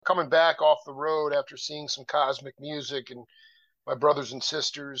coming back off the road after seeing some cosmic music and my brothers and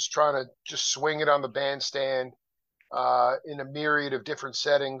sisters trying to just swing it on the bandstand in a myriad of different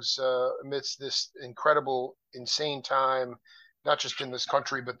settings amidst this incredible, insane time, not just in this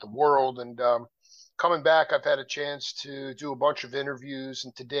country, but the world. And coming back, I've had a chance to do a bunch of interviews.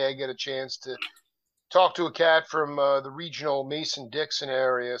 And today I get a chance to talk to a cat from the regional Mason-Dixon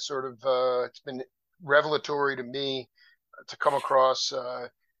area. It's been revelatory to me to come across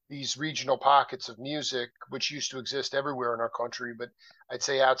these regional pockets of music, which used to exist everywhere in our country. But I'd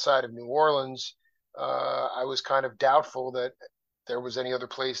say outside of New Orleans, I was kind of doubtful that there was any other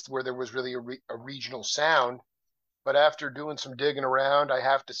place where there was really a regional sound. But after doing some digging around, I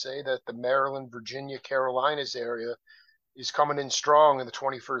have to say that the Maryland, Virginia, Carolinas area is coming in strong in the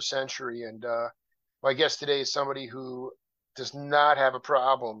 21st century. And my guest today is somebody who does not have a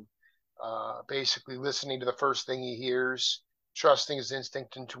problem basically listening to the first thing he hears, trusting his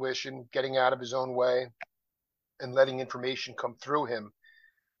instinct, intuition, getting out of his own way, and letting information come through him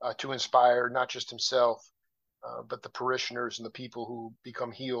to inspire not just himself, but the parishioners and the people who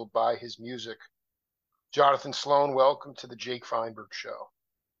become healed by his music. Jonathan Sloane, welcome to the Jake Feinberg Show.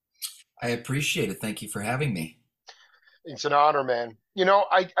 I appreciate it. Thank you for having me. It's an honor, man.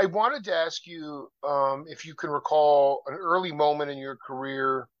 I wanted to ask you if you can recall an early moment in your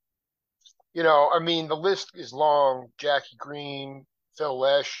career. The list is long. Jackie Green, Phil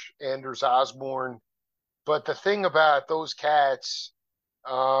Lesh, Anders Osborne. But the thing about those cats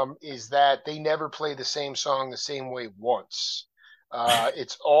is that they never play the same song the same way once.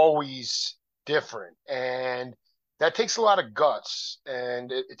 It's always different. And that takes a lot of guts,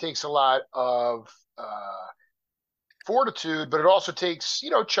 and it takes a lot of fortitude, but it also takes,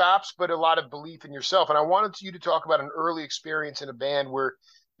 chops, but a lot of belief in yourself. And I wanted you to talk about an early experience in a band where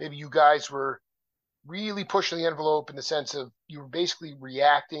maybe you guys were really pushing the envelope in the sense of you were basically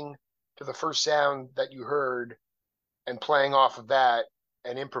reacting to the first sound that you heard and playing off of that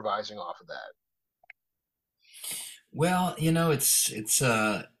and improvising off of that. Well, it's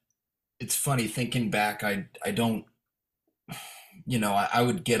funny thinking back. I don't, I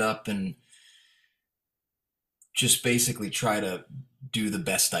would get up and just basically try to do the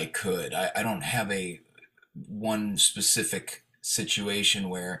best I could. I don't have a one specific situation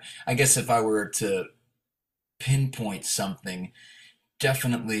where I guess if I were to pinpoint something,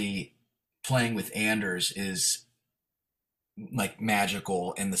 definitely playing with Anders is like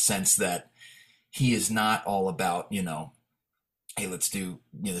magical in the sense that he is not all about, hey, let's do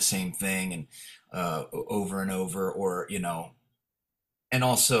the same thing and over and over, or and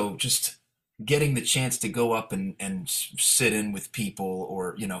also just getting the chance to go up and sit in with people,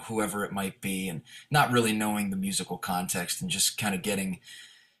 or whoever it might be, and not really knowing the musical context, and just kind of getting,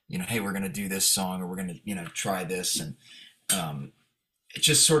 hey, we're going to do this song, or we're going to try this. And it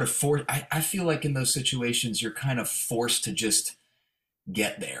just sort of I feel like in those situations you're kind of forced to just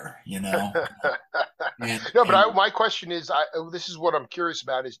get there. and, No, but and my question is, this is what I'm curious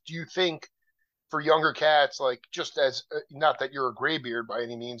about is, do you think for younger cats, like just as, not that you're a graybeard by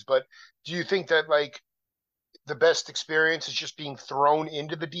any means, but do you think that like the best experience is just being thrown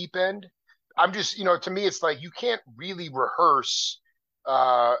into the deep end? I'm just, to me, it's like you can't really rehearse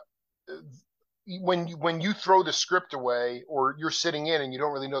uh, when you throw the script away or you're sitting in and you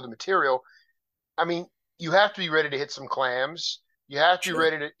don't really know the material. I mean, you have to be ready to hit some clams. You have to be sure,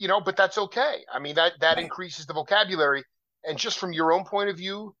 ready to, but that's okay. I mean, that right. increases the vocabulary. And just from your own point of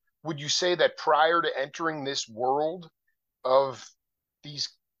view, would you say that prior to entering this world of these,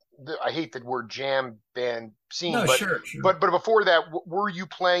 I hate the word jam band scene, No, but sure, sure. but before that, were you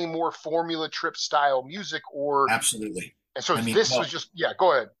playing more formula trip style music, or Absolutely. and so I mean, this was well, just, yeah,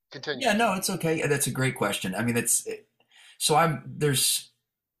 go ahead, continue. yeah, no, it's okay. That's a great question. I mean, so there's,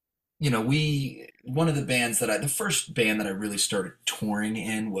 one of the bands the first band that I really started touring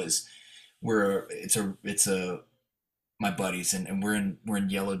in was, it's a, my buddies, and we're in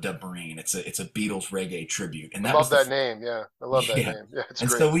Yellow Dub Marine. It's a Beatles reggae tribute. And I that love was that name. Yeah, I love that yeah. name. Yeah, it's And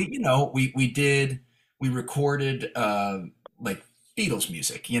great. so we recorded, like Beatles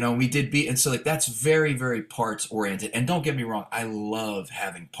music, we did and so like that's very, very parts oriented. And don't get me wrong, I love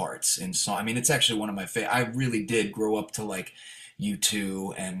having parts in song. I mean, it's actually one of my favorite. I really did grow up to like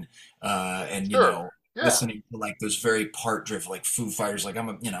U2 and Sure. Yeah. listening to like those very part driven, like Foo Fighters. Like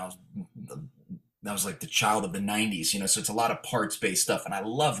I was like the child of the 90s, so it's a lot of parts based stuff, and I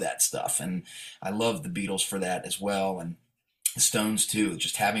love that stuff. And I love the Beatles for that as well, and the Stones too,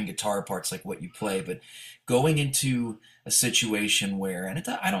 just having guitar parts like what you play. But going into a situation where, and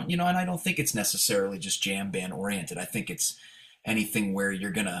I don't, and I don't think it's necessarily just jam band oriented. I think it's anything where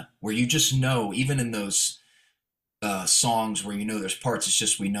where you just know, even in those songs where there's parts. It's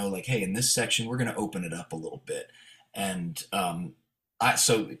just we know like, hey, in this section we're going to open it up a little bit, and I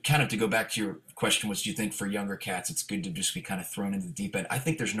so kind of to go back to your question was, do you think for younger cats it's good to just be kind of thrown into the deep end? I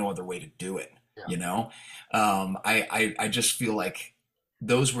think there's no other way to do it. Yeah. You know, I just feel like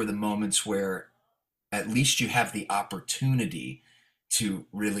those were the moments where at least you have the opportunity to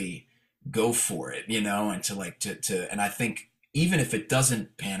really go for it, and to like and I think even if it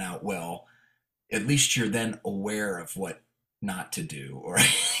doesn't pan out well, at least you're then aware of what not to do, or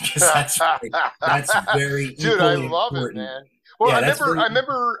because that's very Dude, I equally love it, important. man. Well, Yeah, that's very I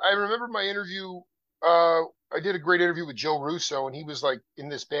remember my interview. I did a great interview with Joe Russo, and he was like in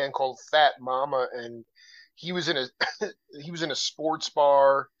this band called Fat Mama, and he was in a he was in a sports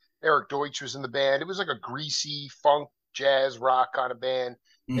bar. Eric Deutsch was in the band. It was like a greasy funk, jazz, rock kind of band.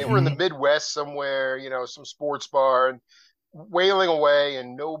 They were in the hmm Midwest somewhere, some sports bar, and wailing away,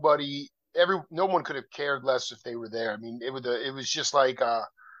 and no one could have cared less if they were there. I mean, it was just like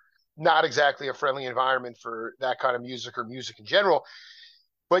not exactly a friendly environment for that kind of music or music in general.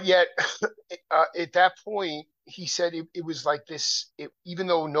 But yet, at that point, he said it was like this. Even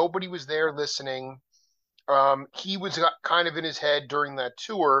though nobody was there listening, he was kind of in his head during that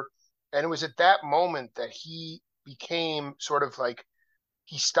tour, and it was at that moment that he became sort of like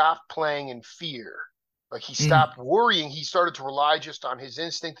he stopped playing in fear. Like he mm, stopped worrying. He started to rely just on his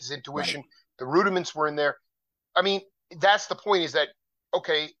instinct, his right. intuition. The rudiments were in there. I mean, that's the point is that,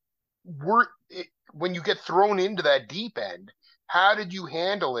 okay, we're, when you get thrown into that deep end, how did you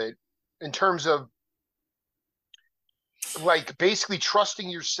handle it in terms of like basically trusting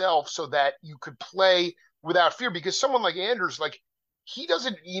yourself so that you could play without fear? Because someone like Anders, like he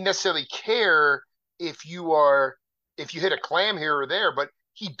doesn't necessarily care if if you hit a clam here or there, but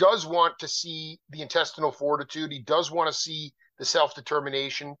he does want to see the intestinal fortitude. He does want to see the self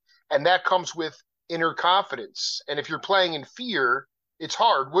determination, and that comes with inner confidence. And if you're playing in fear, it's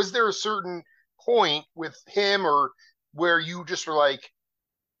hard. Was there a certain point with him or where you just were like,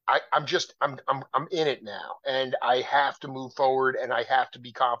 I'm in it now, and I have to move forward, and I have to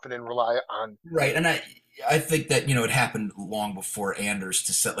be confident and rely on. Right, and I think that it happened long before Anders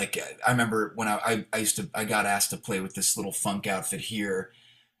to set like I remember when I got asked to play with this little funk outfit here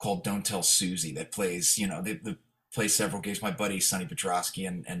called Don't Tell Susie that plays they play several gigs. My buddy Sonny Petrosky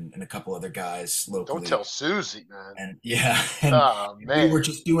and a couple other guys Don't locally, tell Susie, man. and yeah, and Oh we were man,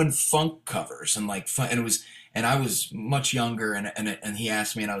 just doing funk covers and like fun, and it was and I was much younger and he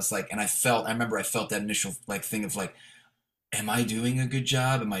asked me and I was like and I remember I felt that initial like thing of like am I doing a good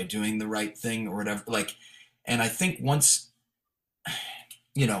job? Am I doing the right thing or whatever? Like, and I think once,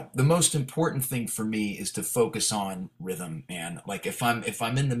 the most important thing for me is to focus on rhythm, man. Like if I'm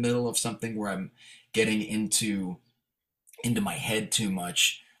in the middle of something where I'm getting into my head too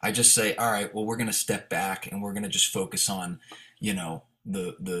much, I just say, all right, well, we're going to step back and we're going to just focus on,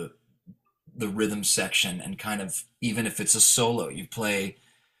 the rhythm section and kind of, even if it's a solo, you play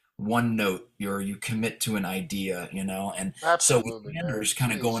one note, you commit to an idea, and so with absolutely, man. Anders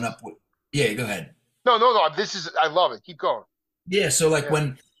kind of going Jesus. up with, yeah, go ahead. No, no, no. This is. I love it. Keep going. Yeah, so like Yeah.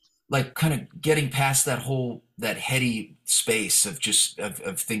 when like kind of getting past that heady space of just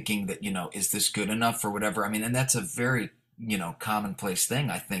of thinking that, is this good enough or whatever. I mean, and that's a very, commonplace thing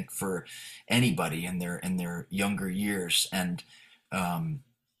I think for anybody in their younger years. Um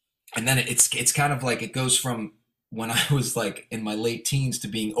and then it's kind of like it goes from when I was like in my late teens to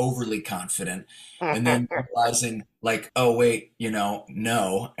being overly confident and then realizing like, oh wait,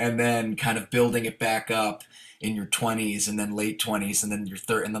 no, and then kind of building it back up in your 20s and then late 20s and then your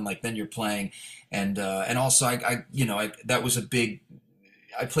third and then like then you're playing and also that was a big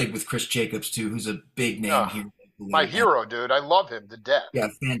I played with Chris Jacobs too, who's a big name Oh, here my locally and hero, dude. I love him to death. yeah,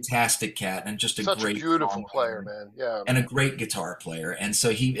 fantastic cat and just a Such a great beautiful player, songwriter man. Yeah. and a great guitar player. And so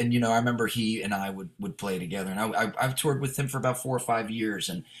I remember he and I would play together, and I've toured with him for about 4 or 5 years,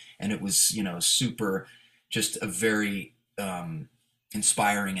 and it was super, just a very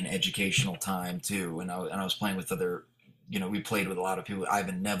inspiring and educational time too. And I was playing with other. We played with a lot of people.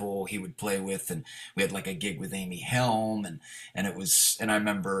 Ivan Neville, he would play with, and we had like a gig with Amy Helm, and it was, and I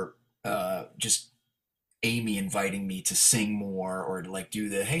remember just Amy inviting me to sing more or to like do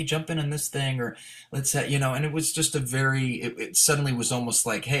the hey jump in on this thing or let's and it was just a very it suddenly was almost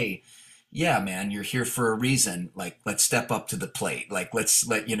like hey yeah man you're here for a reason like let's step up to the plate like let's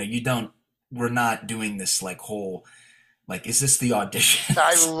let you don't we're not doing this like whole like is this the audition.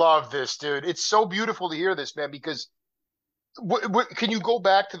 I love this, dude. It's so beautiful to hear this, man. Because can you go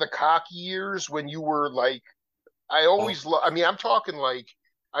back to the cocky years when you were like? Oh, I mean, I'm talking like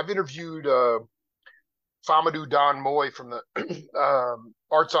I've interviewed Famadou Don Moy from the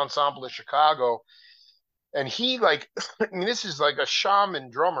Arts Ensemble of Chicago, And he like, I mean, this is like a shaman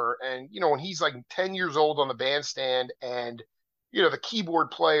drummer, and when he's like 10 years old on the bandstand, and the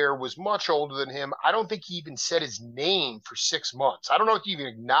keyboard player was much older than him. I don't think he even said his name for 6 months. I don't know if he even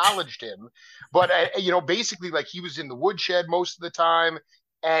acknowledged him, but basically like he was in the woodshed most of the time,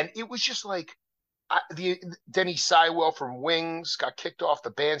 and it was just like the Denny Sywell from Wings got kicked off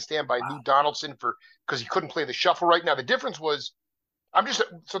the bandstand by Lou Donaldson for because he couldn't play the shuffle right. Now the difference was I'm just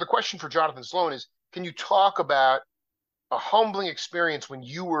so the question for Jonathan Sloane is, can you talk about a humbling experience when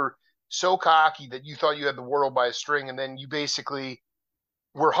you were so cocky that you thought you had the world by a string, and then you basically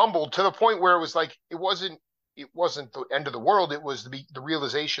were humbled to the point where it was like it wasn't the end of the world. It was the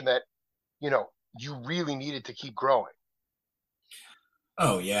realization that you know you really needed to keep growing.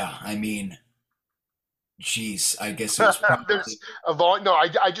 Oh yeah, I mean, geez, I guess it was probably There's a long no.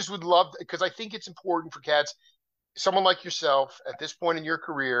 I just would love because I think it's important for cats. Someone like yourself at this point in your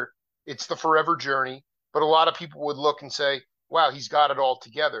career, it's the forever journey. But a lot of people would look and say, wow, he's got it all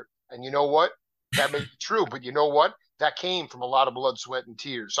together. And you know what? That may be true, but you know what? That came from a lot of blood, sweat, and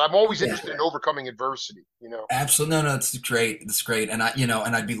tears. So I'm always yeah, interested in overcoming adversity. absolutely. No, no, it's great. It's great. And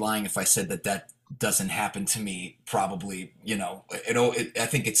and I'd be lying if I said that doesn't happen to me. Probably, I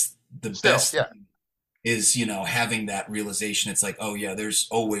think it's the Still, best yeah. is, having that realization. It's like, oh yeah, there's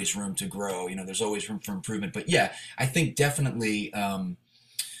always room to grow. There's always room for improvement. But yeah, I think definitely,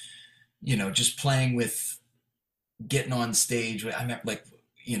 just playing with getting on stage. I remember like,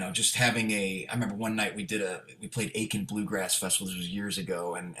 just having I remember one night we played Aiken Bluegrass Festival. This was years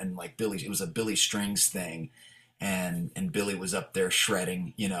ago. And like it was a Billy Strings thing. And Billy was up there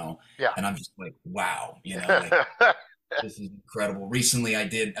shredding, Yeah. and I'm just like, wow, like this is incredible. Recently, I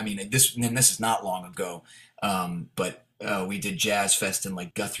mean, this is not long ago, but we did Jazz Fest and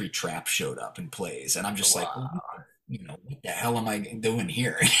like Guthrie Trapp showed up and plays, and I'm just like, well, Wow. what the hell am I doing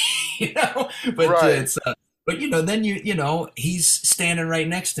here? But Right. but then he's standing right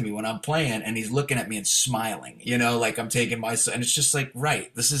next to me when I'm playing, and he's looking at me and smiling, like I'm taking and it's just like,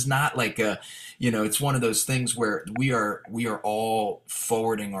 right, this is not like it's one of those things where we are all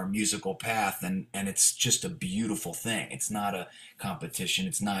forwarding our musical path, and it's just a beautiful thing. It's not a competition.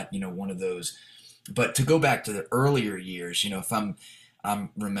 It's not one of those. But to go back to the earlier years, if I'm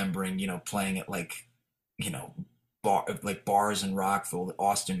remembering, playing at like, you know like bars in Rockville, the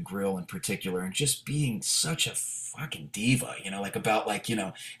Austin Grill in particular, and just being such a fucking diva, like about like,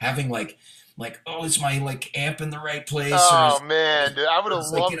 having oh, is my like amp in the right place, or Oh is man, dude, I would have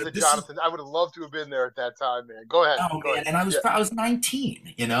like, loved to, this is. Jonathan. I would have loved to have been there at that time, man. Go ahead. Oh Go man, ahead. and Yeah. I was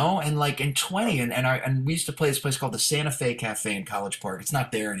 19, and like in 20, and we used to play this place called the Santa Fe Cafe in College Park. It's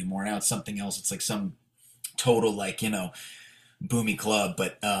not there anymore now. It's something else. It's like some total like boomy club,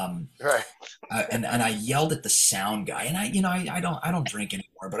 but Right. and I yelled at the sound guy, and I don't drink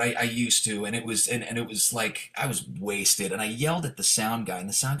anymore, but I used to, and it was like I was wasted, and I yelled at the sound guy, and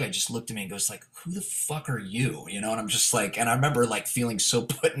the sound guy just looked at me and goes like, "Who the fuck are you?" And I'm just like, and I remember like feeling so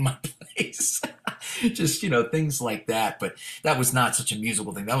put in my place, just things like that. But that was not such a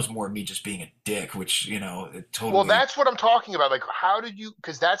musical thing. That was more me just being a dick, which it Well, totally. that's what I'm talking about. Like, how did you?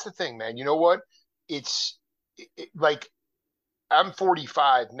 Because that's the thing, man. You know what? It's like I'm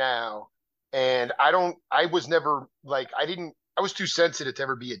 45 now, and I don't. I was never like I didn't. I was too sensitive to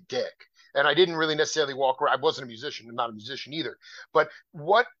ever be a dick, and I didn't really necessarily walk around. I wasn't a musician. I'm not a musician either. But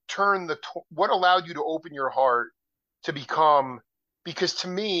what allowed you to open your heart to become? Because to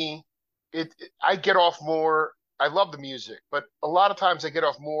me, I get off more. I love the music, but a lot of times I get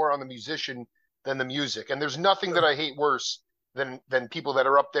off more on the musician than the music. And there's nothing that I hate worse than people that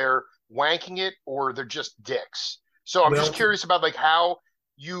are up there wanking it or they're just dicks. So I'm just Well, curious about like how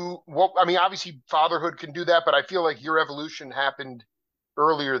what I mean, obviously fatherhood can do that, but I feel like your evolution happened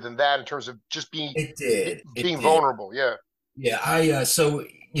earlier than that in terms of just it did. It being did. vulnerable. Yeah. Yeah, I so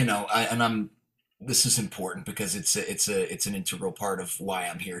I and I'm this is important because it's an integral part of why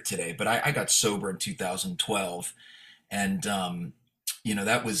I'm here today. But I got sober in 2012, and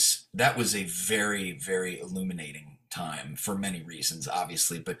that was a very, very illuminating time for many reasons,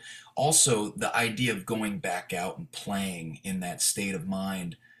 obviously, but also the idea of going back out and playing in that state of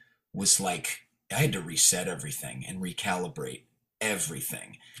mind was like I had to reset everything and recalibrate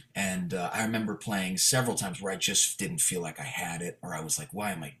everything. And I remember playing several times where I just didn't feel like I had it, or I was like,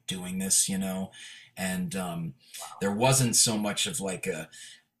 why am I doing this, And there wasn't so much of like a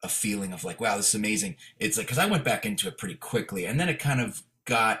feeling of like, wow, this is amazing. It's like, because I went back into it pretty quickly. And then it kind of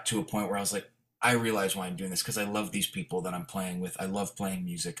got to a point where I was like, I realize why I'm doing this because I love these people that I'm playing with. I love playing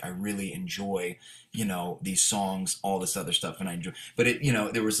music. I really enjoy, these songs, all this other stuff, and I enjoy. But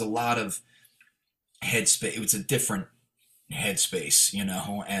there was a lot of headspace. It was a different headspace,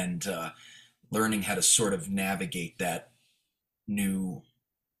 and learning how to sort of navigate that new,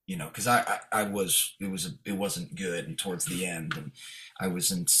 because I was, it wasn't good, and towards the end, and I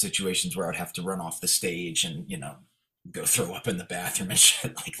was in situations where I'd have to run off the stage and, go throw up in the bathroom and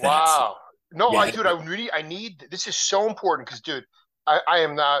shit like that. So, Wow. No, yeah, dude, I need, this is so important because, dude, I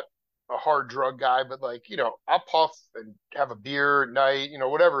am not a hard drug guy, but like, I'll puff and have a beer at night,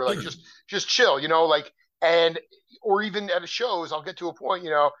 whatever, like just chill, and, or even at a shows, I'll get to a point,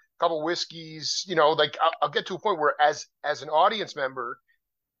 a couple whiskeys, like I'll get to a point where as an audience member,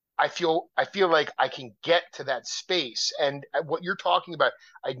 I feel like I can get to that space. And what you're talking about,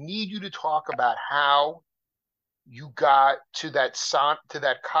 I need you to talk about how you got to that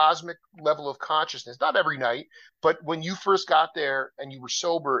cosmic level of consciousness. Not every night, but when you first got there and you were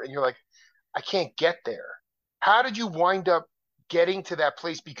sober and you're like, I can't get there. How did you wind up getting to that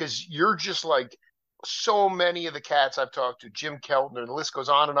place? Because you're just like so many of the cats I've talked to, Jim Keltner, the list goes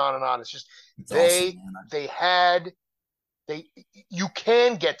on and on and on. It's just it's awesome, they man. they had they you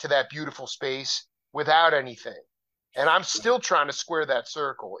can get to that beautiful space without anything. And I'm still trying to square that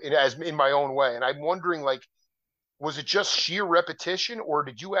circle as in my own way. And I'm wondering, like, was it just sheer repetition, or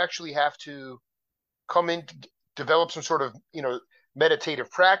did you actually have to come in to develop some sort of meditative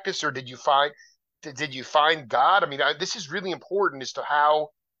practice, or did you find God? I mean, this is really important as to how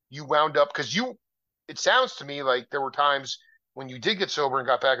you wound up, because it sounds to me like there were times when you did get sober and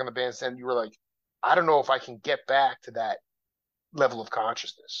got back on the bandstand, you were like, I don't know if I can get back to that level of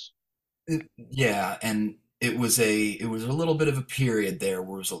consciousness. Yeah, and it was a little bit of a period there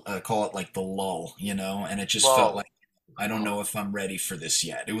where it was, I call it like the lull, and it just felt Well, like I don't know if I'm ready for this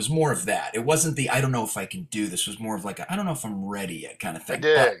yet. It was more of that. It wasn't the I don't know if I can do this. It was more of like I don't know if I'm ready yet kind of I thing.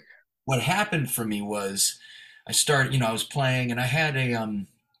 But dig. what happened for me was I started, I was playing, and I had a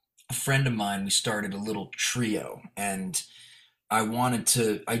friend of mine. We started a little trio, and I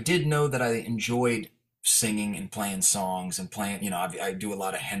did know that I enjoyed singing and playing songs and playing, I do a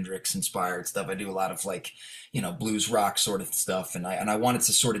lot of Hendrix inspired stuff. I do a lot of like, blues rock sort of stuff. And I wanted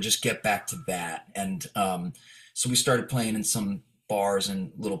to sort of just get back to that. And, so we started playing in some bars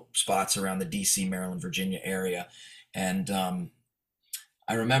and little spots around the DC, Maryland, Virginia area. And,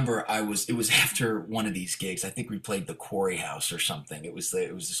 I remember it was after one of these gigs. I think we played the Quarry House or something. It was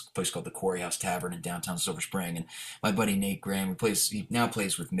this place called the Quarry House Tavern in downtown Silver Spring. And my buddy Nate Graham, he now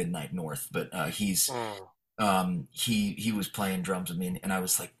plays with Midnight North, but Mm. he was playing drums with me, and I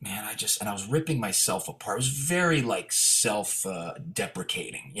was like, man, and I was ripping myself apart. It was very like self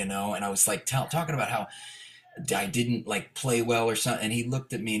deprecating, and I was like talking about how I didn't like play well or something. And he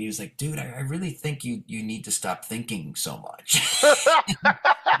looked at me and he was like, dude, I really think you need to stop thinking so much.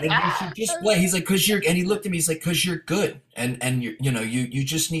 And you should just play. He's like, and he looked at me, he's like, cause you're good. And you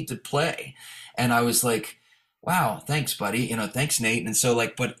just need to play. And I was like, wow, thanks, buddy. Thanks, Nate. And so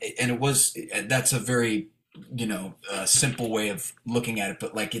like, that's a very, simple way of looking at it.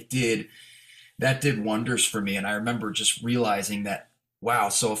 But like that did wonders for me. And I remember just realizing that, wow,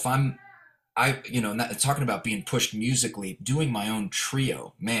 so if not, talking about being pushed musically, doing my own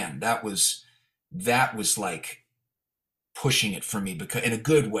trio, man, that was like pushing it for me, because in a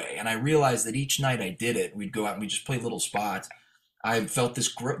good way. And I realized that each night I did it, we'd go out and we just play little spots. I felt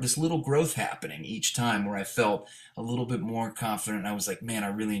this little growth happening each time, where I felt a little bit more confident. I was like, man, I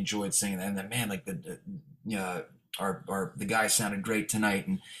really enjoyed singing that. And then, man, like the guy sounded great tonight.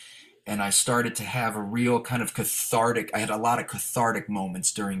 And I started to have a real kind of cathartic. I had a lot of cathartic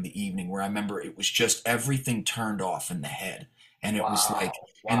moments during the evening where I remember it was just everything turned off in the head, and it was like,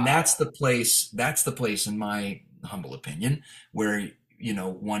 Wow. and Wow. that's the place, in my humble opinion, where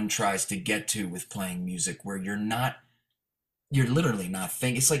one tries to get to with playing music, where you're literally not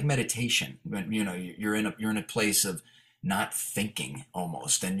thinking. It's like meditation. When you're in a place of not thinking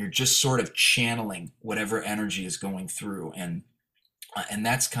almost, and you're just sort of channeling whatever energy is going through, and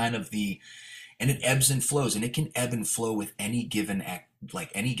that's kind of and it ebbs and flows, and it can ebb and flow with any given act,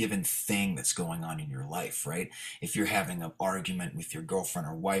 like any given thing that's going on in your life, right? If you're having an argument with your girlfriend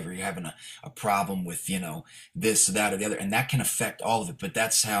or wife, or you're having a problem with this, that, or the other, and that can affect all of it. But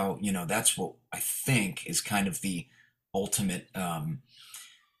that's how, that's what I think is kind of the ultimate, when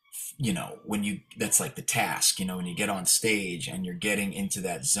that's like the task, when you get on stage and you're getting into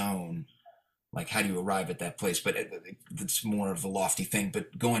that zone, like how do you arrive at that place? But it's more of a lofty thing.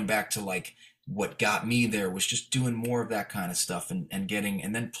 But going back to like what got me there was just doing more of that kind of stuff, and getting,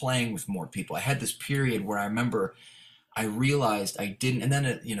 and then playing with more people. I had this period where I remember I realized I didn't, and then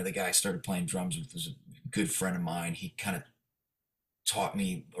the guy I started playing drums with was a good friend of mine. He kind of taught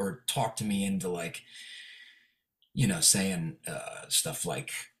me, or talked to me into like saying stuff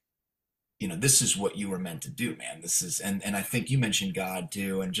like, this is what you were meant to do, man. This is, and I think you mentioned God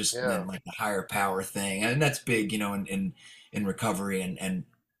too, and just Yeah. then like the higher power thing, and that's big, in recovery, and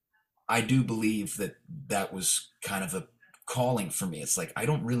I do believe that that was kind of a calling for me. It's like I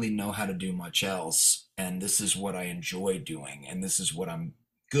don't really know how to do much else, and this is what I enjoy doing, and this is what I'm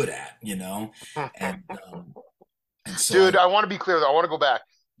good at. And and so Dude, I I want to be clear though. I want to go back.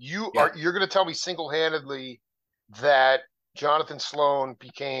 yeah. You're going to tell me single-handedly that Jonathan Sloane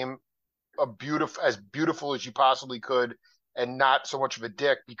became as beautiful as you possibly could and not so much of a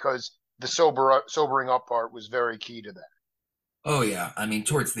dick because the sobering up part was very key to that. Oh yeah. I mean,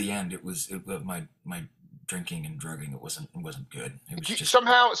 towards the end, my drinking and drugging. It wasn't good. It was just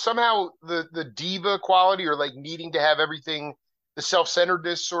Somehow the diva quality or like needing to have everything, the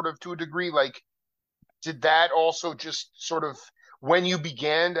self-centeredness sort of to a degree, like did that also just sort of when you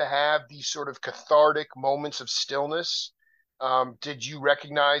began to have these sort of cathartic moments of stillness, did you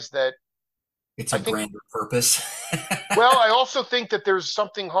recognize that? it's I a think, grander purpose. well, I also think that there's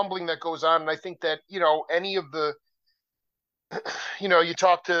something humbling that goes on. And I think that, any of the, you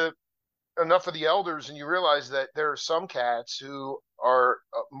talk to enough of the elders and you realize that there are some cats who are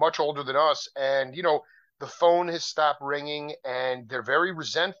much older than us. And, the phone has stopped ringing and they're very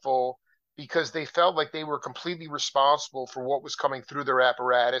resentful because they felt like they were completely responsible for what was coming through their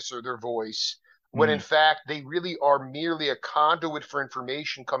apparatus or their voice, when in Mm, fact they really are merely a conduit for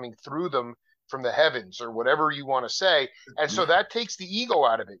information coming through them from the heavens or whatever you want to say. And so yeah, that takes the ego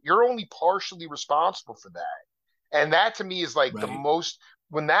out of it. You're only partially responsible for that. And that to me is like the right. most,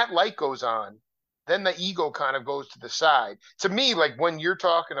 when that light goes on, then the ego kind of goes to the side. To me, like when you're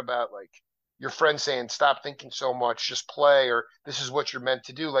talking about like your friend saying, stop thinking so much, just play, or this is what you're meant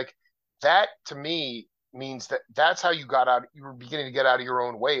to do, like that to me means that that's how you got out. You were beginning to get out of your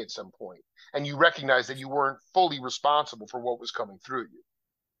own way at some point, and you recognize that you weren't fully responsible for what was coming through you.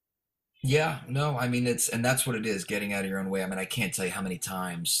 Yeah, no, I mean and that's what it is, getting out of your own way. I mean, I can't tell you how many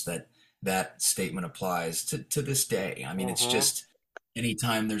times that statement applies to this day. I mean, it's Mm-hmm. just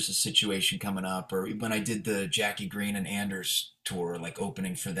anytime there's a situation coming up, or when I did the Jackie Green and Anders tour, like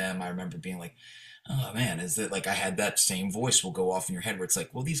opening for them, I remember being like, oh man, is that like I had that same voice will go off in your head where it's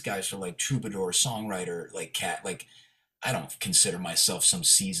like, well, these guys are like troubadour, songwriter, like cat, like I don't consider myself some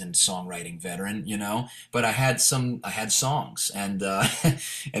seasoned songwriting veteran, but I had songs, and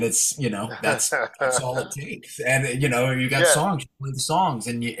and it's that's all it takes. And you got Yeah. songs, you play the songs,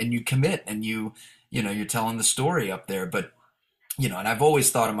 and you commit, and you're telling the story up there. But and I've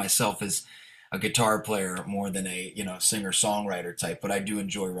always thought of myself as a guitar player more than a singer songwriter type, but I do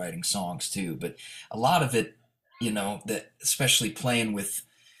enjoy writing songs too. But a lot of it, that especially playing with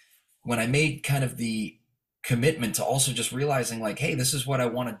when I made kind of the commitment to also just realizing like, hey, this is what I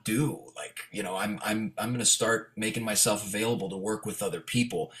want to do. Like, I'm going to start making myself available to work with other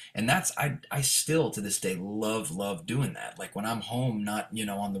people. And I still to this day love doing that. Like when I'm home, not,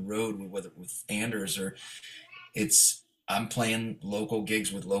 on the road with Anders or I'm playing local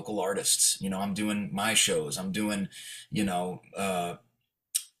gigs with local artists. I'm doing my shows. I'm doing, you know, uh,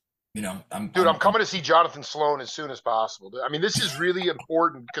 Dude, I'm coming to see Jonathan Sloane as soon as possible. I mean, this is really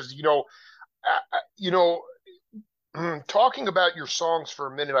important because talking about your songs for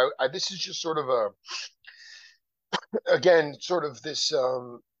a minute, this is just sort of again, sort of this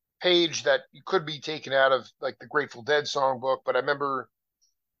page that could be taken out of like the Grateful Dead songbook. But I remember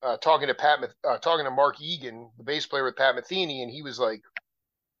talking to Mark Egan, the bass player with Pat Metheny, and he was like,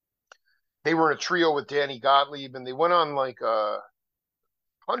 they were in a trio with Danny Gottlieb, and they went on like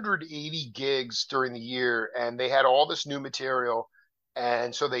 180 gigs during the year, and they had all this new material,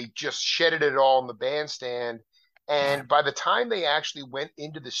 and so they just shedded it all in the bandstand. wow. And by the time they actually went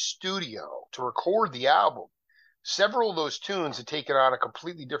into the studio to record the album, several of those tunes had taken on a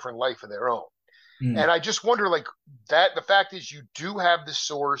completely different life of their own. Mm, And I just wonder, like that. The fact is, you do have the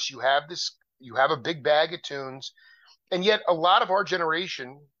source, you have a big bag of tunes, and yet a lot of our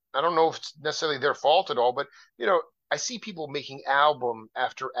generation, I don't know if it's necessarily their fault at all, but I see people making album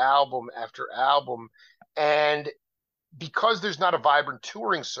after album after album, and because there's not a vibrant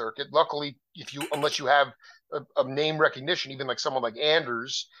touring circuit, luckily, if you unless you have a name recognition, even like someone like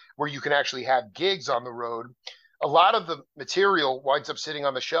Anders, where you can actually have gigs on the road, a lot of the material winds up sitting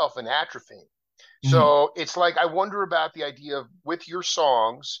on the shelf and atrophying. mm. So it's like I wonder about the idea of with your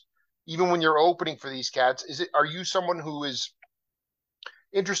songs, even when you're opening for these cats, are you someone who is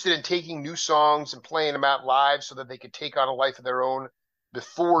interested in taking new songs and playing them out live so that they could take on a life of their own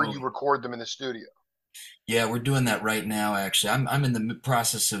before Oh, you record them in the studio? yeah, we're doing that right now. Actually, I'm in the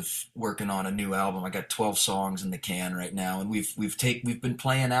process of working on a new album. I got 12 songs in the can right now, and we've been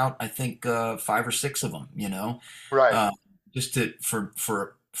playing out. I think 5 or 6 of them. Right. Uh, just to for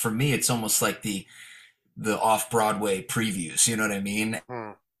for me, it's almost like the off Broadway previews. You know what I mean?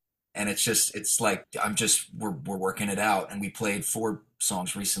 Hmm. And it's like we're working it out, and we played 4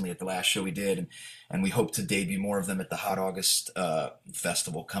 songs recently at the last show we did, and we hope to debut more of them at the Hot August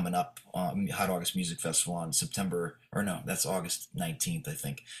festival coming up, Hot August Music Festival on September, or no, that's August 19th, I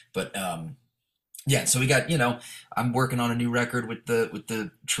think. But yeah, so we got, I'm working on a new record with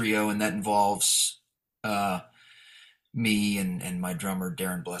the trio, and that involves uh me and my drummer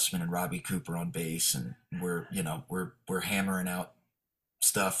Darren Blessman and Robbie Cooper on bass, and we're hammering out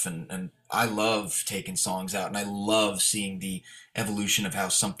stuff, and I love taking songs out, and I love seeing the evolution of how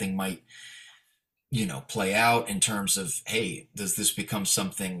something might, play out in terms of, hey, does this become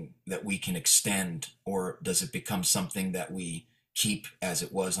something that we can extend, or does it become something that we keep as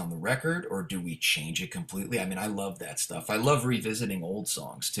it was on the record, or do we change it completely? I mean, I love that stuff. I love revisiting old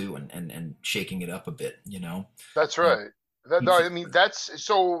songs too, and shaking it up a bit. That's Uh, right. No, Keeps it I mean, fresh. that's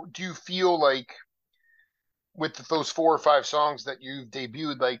so. Do you feel like with those 4 or 5 songs that you've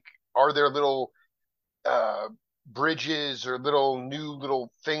debuted, like, are there little uh, bridges or little new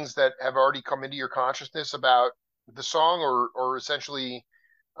little things that have already come into your consciousness about the song, or essentially,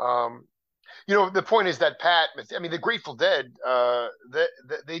 um, the point is that Pat, I mean, the Grateful Dead,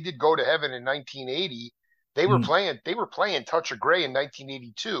 they did Go to Heaven in 1980. Mm, They were playing Touch of Grey in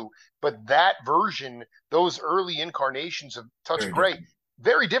 1982, but that version, those early incarnations of Touch of very Grey, different.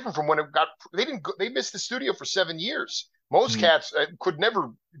 very different from when it got. They didn't. They missed the studio for 7 years. Most Mm, cats could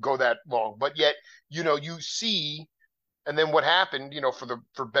never go that long, but yet, you see, and then what happened,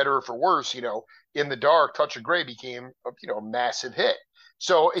 for better or for worse, in the dark, Touch of Grey became a massive hit.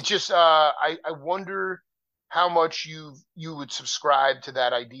 So it's just I wonder how much you would subscribe to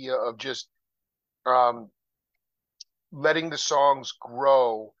that idea of just um, letting the songs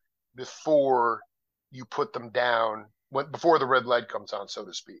grow before you put them down, before the red light comes on, so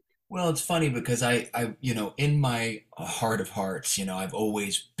to speak. well, it's funny because in my heart of hearts, I've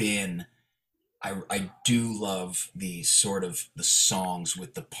always been I do love the sort of the songs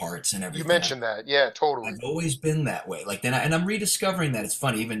with the parts and You everything. mentioned that, yeah, totally. I've always been that way. Like and I'm rediscovering that. It's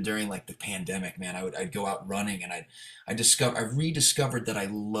funny, even during like the pandemic, man, I'd go out running, and I rediscovered that I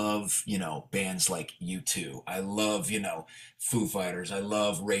love, bands like U2. I love, Foo Fighters. I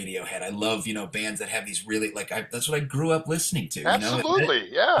love Radiohead. I love, bands that have these really, like, that's what I grew up listening to.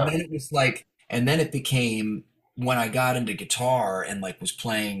 Absolutely, And yeah. then it was like, and then it became, when I got into guitar and like was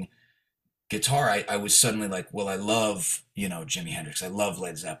playing guitar, I was suddenly like, well, I love, Jimi Hendrix. I love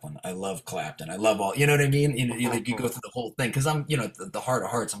Led Zeppelin. I love Clapton. I love all, you know what I mean? You go through the whole thing, because I'm, the heart of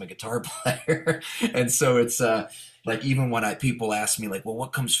hearts, I'm a guitar player. And so it's, like, even when people ask me like, well,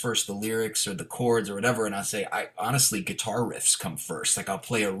 what comes first, the lyrics or the chords or whatever? And I say, I honestly, guitar riffs come first. Like, I'll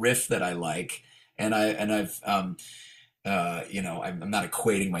play a riff that I like. I'm not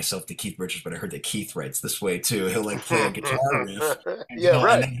equating myself to Keith Richards, but I heard that Keith writes this way too. He'll like play a guitar riff, and Yeah, and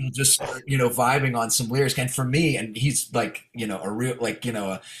right. then he'll just start, vibing on some lyrics. And for me, and he's like, a real, like,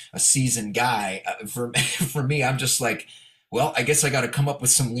 a seasoned guy. For for me, I'm just like, well, I guess I got to come up with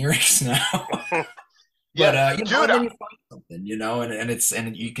some lyrics now. Yeah, But dude. and then you find something,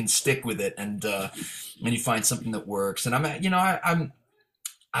 and you can stick with it, and you find something that works. And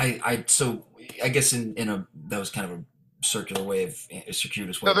so I guess in a that was kind of a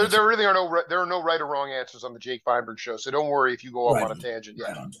circuitous way No, of there answering. really are there are no right or wrong answers on the Jake Feinberg show. So don't worry if you go off Right on a on, tangent. Yeah,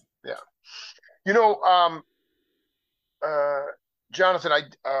 right on. yeah. You know, um, uh, Jonathan, I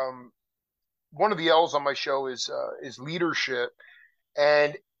one of the L's on my show is leadership,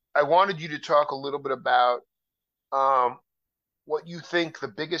 and I wanted you to talk a little bit about um, what you think the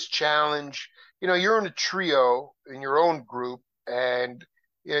biggest challenge. You're in a trio in your own group, and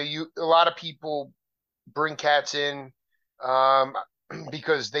you a lot of people bring cats in um,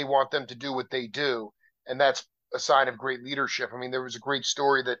 because they want them to do what they do, and that's a sign of great leadership. I mean, there was a great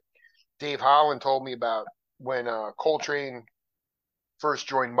story that Dave Holland told me about when Coltrane first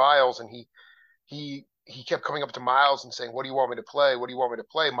joined Miles, and he kept coming up to Miles and saying, "What do you want me to play? What do you want me to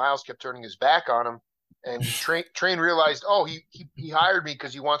play?" Miles kept turning his back on him, and Train realized, oh, he hired me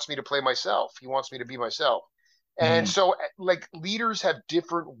because he wants me to play myself. He wants me to be myself. And Mm. so, like, leaders have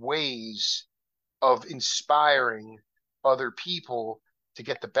different ways of inspiring other people to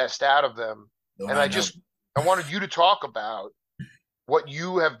get the best out of them. Don't And I know? I wanted you to talk about what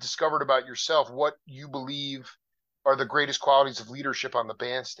you have discovered about yourself, what you believe are the greatest qualities of leadership on the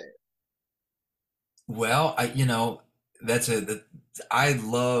bandstand. Well, that's I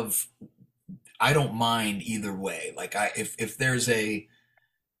love. I don't mind either way. Like, if there's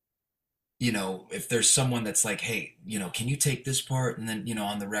if there's someone that's like, hey, can you take this part and then,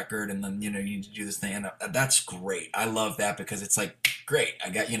 on the record and then, you need to do this thing. And that's great. I love that because it's like, great. I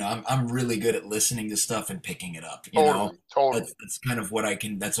got, I'm really good at listening to stuff and picking it up. Totally, totally. That's kind of what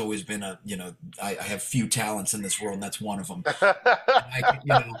that's always been I have few talents in this world and that's one of them. And I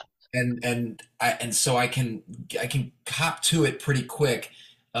can, and so I can cop to it pretty quick.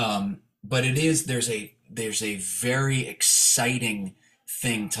 But there's a very exciting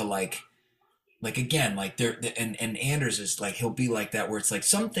thing to like again, like there, and Anders is like, he'll be like that where it's like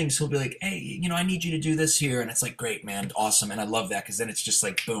some things he'll be like, hey, I need you to do this here, and it's like, great, man, awesome, and I love that because then it's just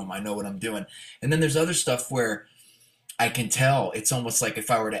like, boom, I know what I'm doing. And then there's other stuff where I can tell it's almost like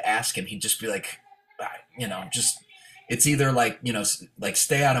if I were to ask him, he'd just be like, just it's either like like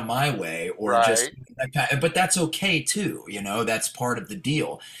stay out of my way or just Right. but that's okay too, that's part of the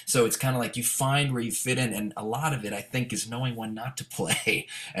deal. So it's kind of like you find where you fit in, and a lot of it I think is knowing when not to play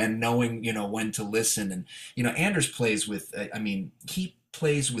and knowing when to listen. And Anders plays with I mean he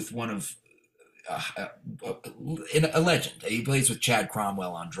plays with one of uh, uh, a legend. He plays with Chad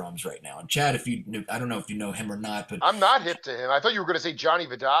Cromwell on drums right now. And Chad, if I don't know if you know him or not, but I'm not hip to him. I thought you were going to say Johnny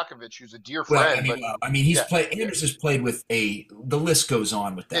Vidakovich, who's a dear well, friend, but I mean, he's yeah, played. yeah, Anders has played with the list goes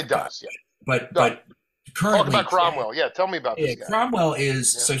on with it that guy. does. Yeah. No, But talk currently, about Cromwell. Yeah, tell me about yeah, this guy. Cromwell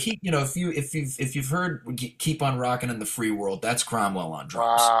is Yeah. so he. If you've heard "Keep on Rocking" in the Free World, that's Cromwell on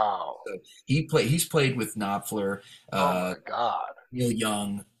drums. Wow. So he's played with Knopfler, Oh uh, my God. Neil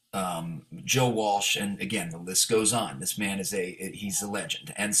Young, Joe Walsh, and again the list goes on. This man he's a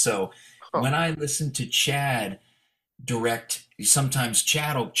legend. And so Huh. when I listen to Chad direct, sometimes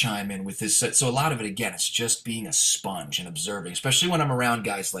Chad will chime in with his, so a lot of it again it's just being a sponge and observing, especially when I'm around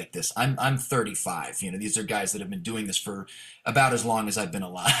guys like this. I'm 35. These are guys that have been doing this for about as long as I've been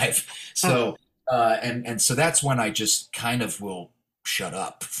alive. So and so that's when I just kind of will shut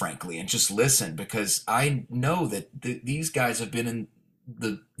up, frankly, and just listen, because I know that these guys have been in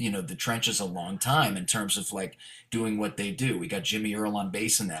the trenches a long time in terms of like doing what they do. We got Jimmy Earl on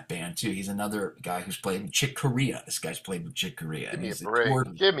bass in that band too. He's another guy who's played with Chick Corea. This guy's played with Chick Corea, Give and me a he's break.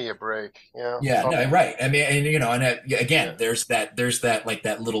 toured. Give me a break. Yeah. Yeah, no, right. I mean, and and again, Yeah. there's that like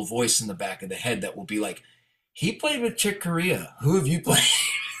that little voice in the back of the head that will be like, he played with Chick Corea. Who have you played?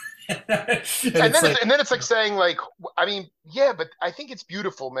 And it's like, And then it's like saying like, I mean, yeah, but I think it's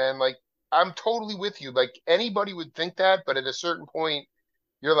beautiful, man. Like, I'm totally with you. Like, anybody would think that, but at a certain point,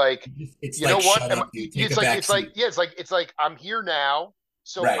 you're like, it's you know like, what? shut up, dude. Take a back It's like, seat. yeah, it's like I'm here now,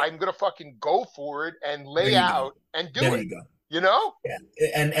 so Right. I'm gonna fucking go for it and There lay you go. out and do There it. you go. You know? Yeah,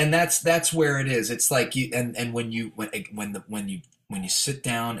 and that's where it is. It's like you and when you sit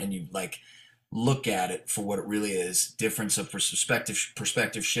down and you like look at it for what it really is, difference of perspective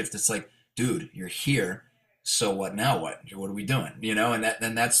shift. It's like, dude, you're here. So what now? What are we doing?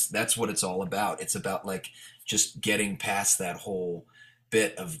 And that's what it's all about. It's about like just getting past that whole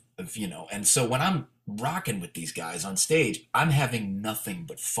bit of. And so when I'm rocking with these guys on stage, I'm having nothing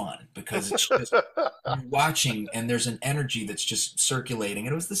but fun because it's just you're watching and there's an energy that's just circulating.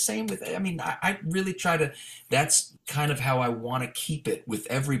 And it was the same with, I mean, I really try to, that's kind of how I want to keep it with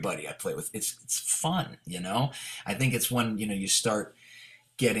everybody I play with. It's fun. I think it's when, you start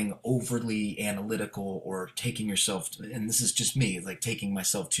getting overly analytical or taking yourself, and this is just me, like taking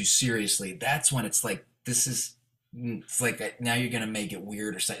myself too seriously. That's when it's like, it's like now you're going to make it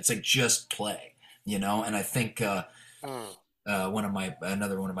weird or something. It's like, just play. And I think, Hmm.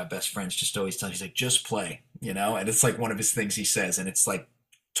 another one of my best friends just always tells me, he's like, just play. And it's like one of his things he says, and it's like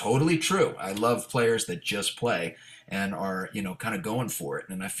totally true. I love players that just play and are kind of going for it.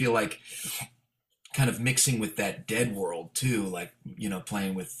 And I feel like kind of mixing with that dead world too, like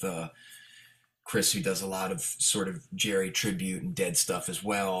playing with Chris, who does a lot of sort of Jerry tribute and dead stuff as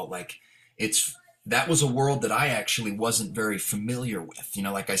well. Like it's that was a world that I actually wasn't very familiar with.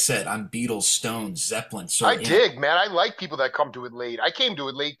 Like I said, I'm Beatles, Stones, Zeppelin, I sort of. dig, man. I like people that come to it late. I came to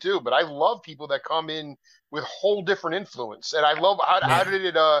it late too, but I love people that come in with whole different influence. And I love how Yeah. did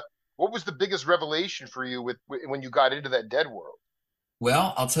it what was the biggest revelation for you when you got into that dead world?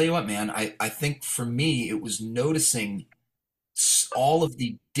 Well, I'll tell you what, man. I think for me, it was noticing all of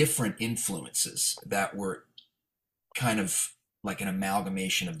the different influences that were kind of like an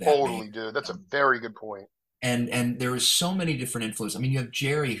amalgamation of that band. Totally, dude. That's a Um, very good point. and there is so many different influences. I mean, you have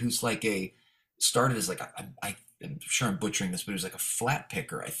Jerry, who's like started as like I'm sure I'm butchering this, but he was like a flat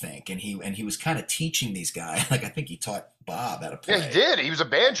picker, I think, and he was kind of teaching these guys. Like I think he taught Bob how to Yeah, he play. did. He was a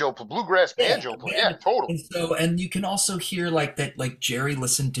bluegrass Yeah, banjo player. Yeah, man. totally. And you can also hear like that, like Jerry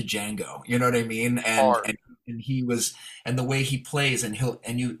listened to Django. You know what I mean? And Hard. and he was, and the way he plays, and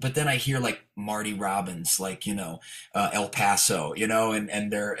but then I hear like Marty Robbins, like, El Paso,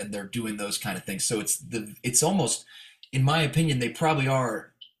 and they're doing those kind of things. So it's almost, in my opinion, they probably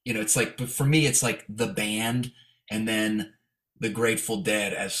are, it's like, but for me, it's like the band, and then the Grateful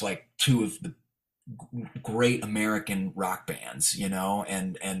Dead as like two of the great American rock bands,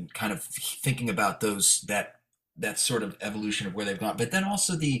 and kind of thinking about that sort of evolution of where they've gone, but then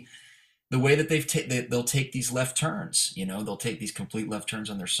also the way that they'll take these left turns, they'll take these complete left turns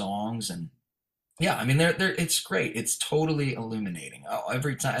on their songs, and yeah, I mean, they're it's great, it's totally illuminating,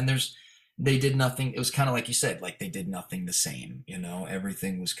 every time, and they did nothing. It was kind of like you said, like they did nothing the same,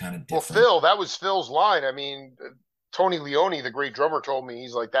 everything was kind of Well, different. Phil, that was Phil's line. I mean, Tony Leone, the great drummer, told me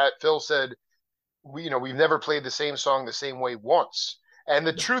he's like that. Phil said, we've never played the same song the same way once. And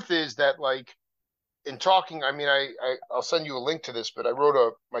the Yeah. truth is that, like, in talking, I mean, I'll send you a link to this, but I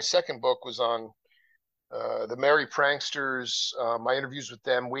wrote my second book was on the Merry Pranksters, my interviews with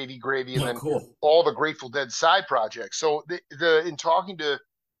them, Wavy Gravy, and Oh, then cool. all the Grateful Dead side projects. So the in talking to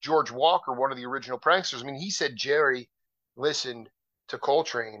George Walker, one of the original pranksters, I mean, he said Jerry listened to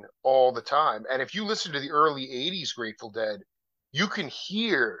Coltrane all the time, and if you listen to the early '80s Grateful Dead, you can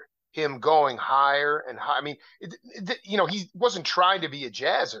hear him going higher and higher. I mean, he wasn't trying to be a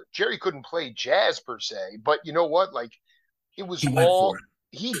jazzer. Jerry couldn't play jazz per se, but you know what? Like, it was He went for all it.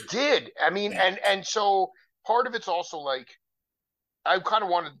 he did. I mean, Yeah. and so part of it's also like, I kind of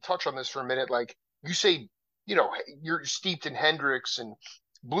wanted to touch on this for a minute. Like, you say, you're steeped in Hendrix and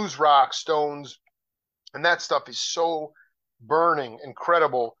blues rock, Stones, and that stuff is so burning,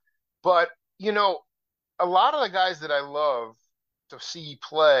 incredible. But you know, a lot of the guys that I love to see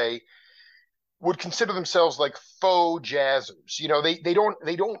play would consider themselves like faux jazzers. They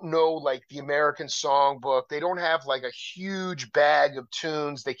don't know like the American songbook. They don't have like a huge bag of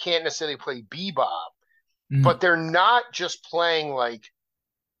tunes. They can't necessarily play bebop, but Mm. they're not just playing like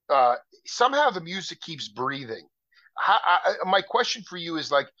uh somehow the music keeps breathing. My question for you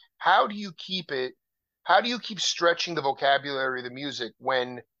is like, how do you keep it? How do you keep stretching the vocabulary of the music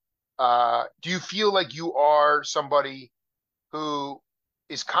when do you feel like you are somebody who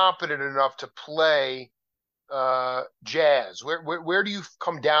is competent enough to play jazz? Where do you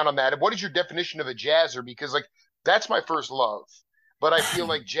come down on that? And what is your definition of a jazzer? Because like that's my first love, but I feel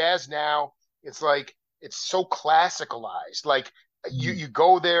like jazz now, it's like it's so classicalized. Like you Mm.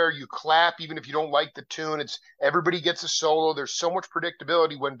 go there, you clap even if you don't like the tune. It's everybody gets a solo. There's so much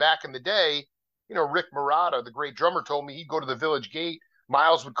predictability. When back in the day, Rick Marotta, the great drummer, told me he'd go to the Village Gate.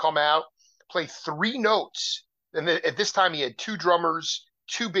 Miles would come out, play three notes, and at this time he had two drummers,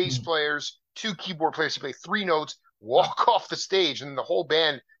 two bass Mm. players, two keyboard players to play three notes, walk off the stage, and then the whole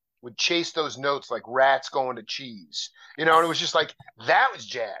band would chase those notes like rats going to cheese. And it was just like that was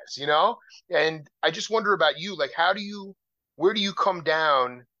jazz. And I just wonder about you, like where do you come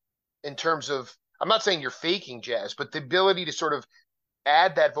down in terms of, I'm not saying you're faking jazz, but the ability to sort of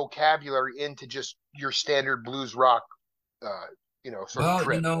add that vocabulary into just your standard blues rock sort of Well,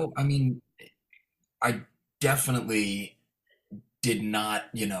 trip. I mean, I definitely did not,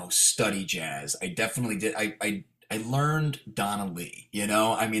 study jazz. I definitely did. I learned Donna Lee,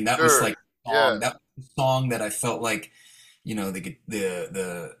 I mean, that was Sure. like Yeah. a song that I felt like,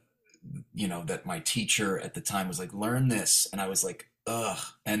 the that my teacher at the time was like, learn this. And I was like, ugh.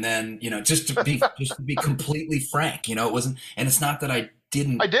 And then, just to be completely frank, it wasn't, and it's not that I I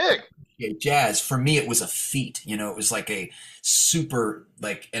didn't dig. appreciate jazz. For me, it was a feat, it was like a super,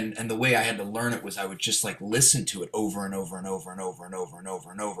 like, and the way I had to learn it was I would just like listen to it over and over and over and over and over and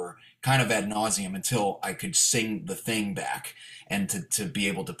over and over, kind of ad nauseum, until I could sing the thing back, and to be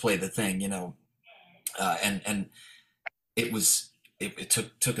able to play the thing, and it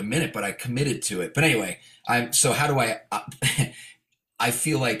took a minute, but I committed to it. But anyway, so how do I? I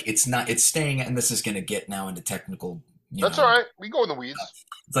feel like it's staying, and this is going to get now into technical, That's all right. We go in the weeds.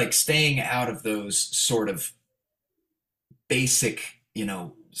 it's like staying out of those sort of basic,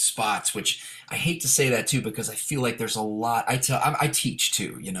 spots. Which I hate to say that too, because I feel like there's a lot. I teach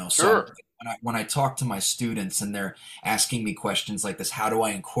too, so Sure. when I talk to my students and they're asking me questions like this, how do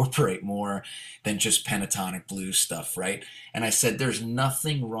I incorporate more than just pentatonic blues stuff, right? And I said, there's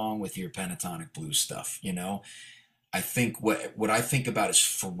nothing wrong with your pentatonic blues stuff. I think what I think about is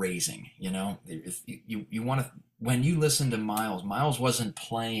phrasing. If you want to, when you listen to Miles wasn't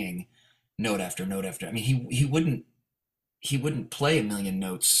playing note after note after. I mean, he wouldn't play a million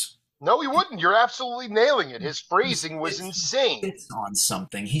notes. No, he wouldn't. You're absolutely nailing it. His He phrasing was sits, he insane. sits on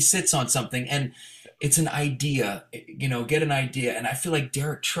something. He sits on something, and it's an idea. Get an idea, and I feel like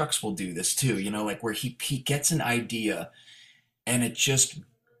Derek Trucks will do this too. Like where he gets an idea, and it just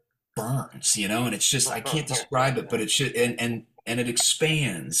burns, and it's just, I can't describe it, but it should, and it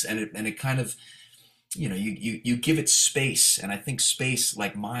expands, and it kind of, you give it space, and I think space,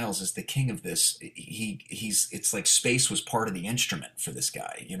 like Miles is the king of this. It's like space was part of the instrument for this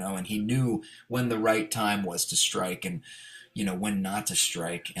guy, and he knew when the right time was to strike, and when not to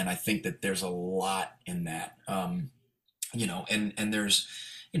strike. And I think that there's a lot in that. And there's,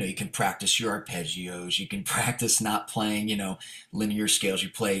 you can practice your arpeggios, you can practice not playing, linear scales, you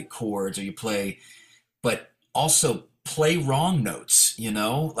play chords, or you play, but also play wrong notes,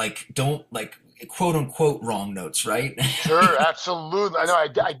 like don't, like, quote unquote wrong notes, right? Sure, absolutely. I know.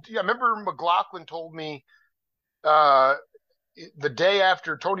 I remember McLaughlin told me uh, the day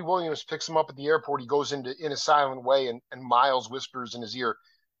after Tony Williams picks him up at the airport, he goes into in a silent way, and Miles whispers in his ear,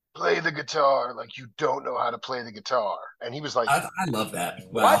 "Play the guitar like you don't know how to play the guitar." And he was like, I love that.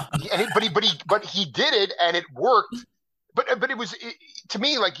 "What?" Wow. But he did it, and it worked. But it was to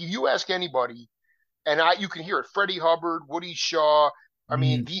me, like, if you ask anybody, and you can hear it. Freddie Hubbard, Woody Shaw. I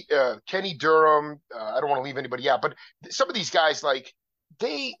mean, Mm, the Kenny Durham. I don't want to leave anybody out, but some of these guys, like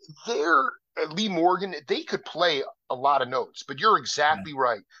they're Lee Morgan. They could play a lot of notes. But you're yeah, exactly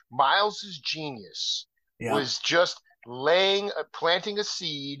right. Miles's genius yeah, was just planting a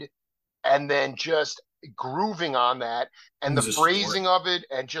seed, and then just grooving on that, it and the was a story. phrasing of it,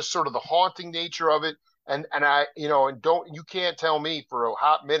 and just sort of the haunting nature of it. And I, and don't you can't tell me for a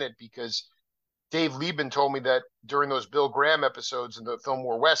hot minute, because Dave Lieben told me that during those Bill Graham episodes in the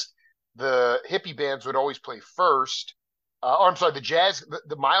Fillmore West, the hippie bands would always play first. Or I'm sorry,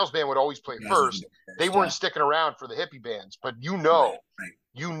 the Miles band would always play Jazz was the first. They best, weren't yeah. sticking around for the hippie bands, but Right, right.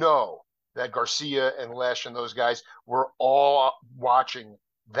 you know that Garcia and Lesh and those guys were all watching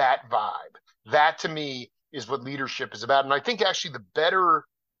that vibe. That to me is what leadership is about. And I think actually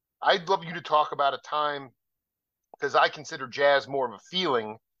I'd love you to talk about a time, because I consider jazz more of a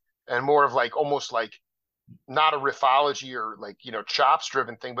feeling and more of like almost like not a riffology or like chops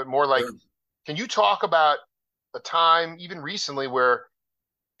driven thing, but more like, Sure. can you talk about a time even recently where,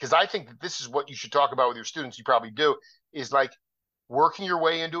 because I think that this is what you should talk about with your students, you probably do, is like working your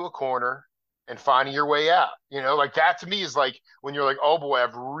way into a corner and finding your way out. Like that to me is like when you're like, oh boy,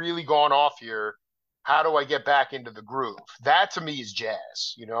 I've really gone off here. How do I get back into the groove? That to me is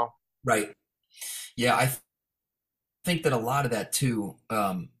jazz. Right. Yeah, think that a lot of that too,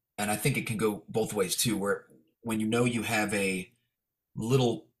 and I think it can go both ways too, where when you have a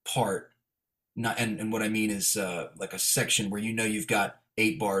little part, not, and what I mean is, like a section where you've got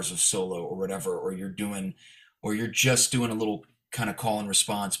 8 bars of solo or whatever, or you're just doing a little kind of call and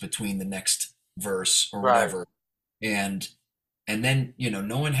response between the next verse or Right. whatever, and then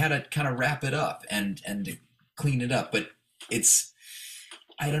knowing how to kind of wrap it up and to clean it up, but it's,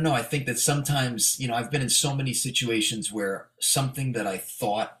 I don't know. I think that sometimes, I've been in so many situations where something that I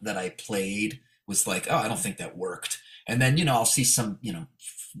thought that I played was like, oh, I don't think that worked. And then, I'll see some,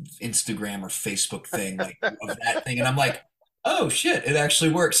 Instagram or Facebook thing like of that thing. And I'm like, oh shit, it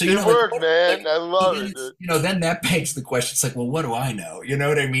actually works. So, It like, worked, man. I so love then it, it's, dude. then that begs the question. It's like, well, what do I know? You know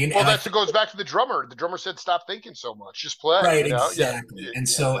what I mean? Well, And I that's it think, goes back to the drummer. The drummer said, "Stop thinking so much, just play." right, Yeah, exactly. yeah, And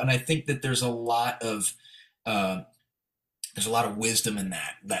yeah. so, and I think that uh, there's a lot of wisdom in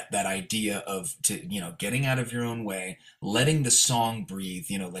that idea of, to getting out of your own way, letting the song breathe,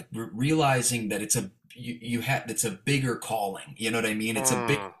 like realizing that you have, it's a bigger calling, you know what I mean, it's a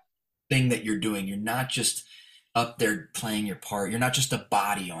big Mm, thing that you're doing. You're not just up there playing your part, you're not just a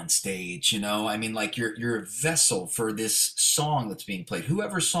body on stage, I mean, like, you're a vessel for this song that's being played,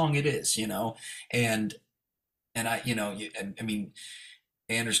 whoever song it is, and I, I mean,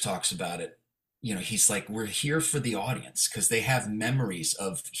 Anders talks about it. He's like, we're here for the audience because they have memories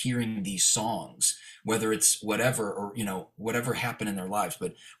of hearing these songs, whether it's whatever, or, whatever happened in their lives,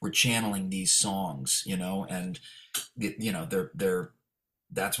 but we're channeling these songs, and, they're,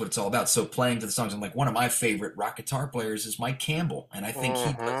 that's what it's all about. So playing to the songs, I'm like, one of my favorite rock guitar players is Mike Campbell. And I think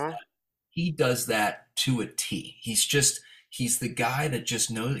hmm he does that to a T. He's the guy that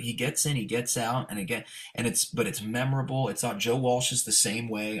just knows, he gets in, he gets out, and again, and it's memorable. It's not, Joe Walsh is the same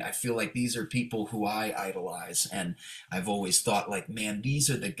way. I feel like these are people who I idolize, and I've always thought, like, man, these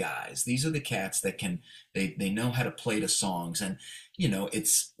are the guys, these are the cats that they know how to play the songs. And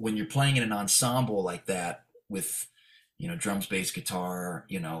it's when you're playing in an ensemble like that with, drums, bass, guitar,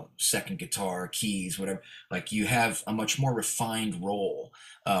 second guitar, keys, whatever, like, you have a much more refined role.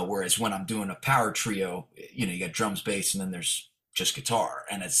 Whereas when I'm doing a power trio, you got drums, bass, and then there's just guitar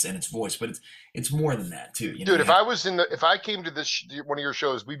and it's voice, but it's more than that too. Dude, You have, if I came to one of your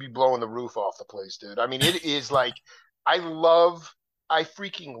shows, we'd be blowing the roof off the place, dude. I mean, it is like, I I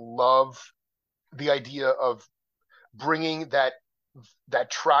freaking love the idea of bringing that that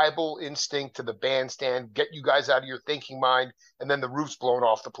tribal instinct to the bandstand, get you guys out of your thinking mind, and then the roof's blown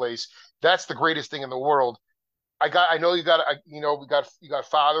off the place. That's the greatest thing in the world. I know you got, you got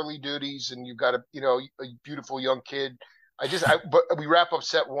fatherly duties, and you've got a beautiful young kid. But we wrap up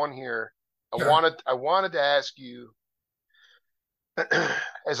set one here. Sure. I wanted to ask you,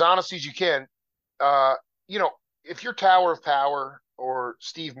 as honestly as you can, uh, you know, if you're Tower of Power or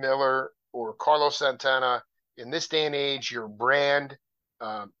Steve Miller or Carlos Santana in this day and age, your brand,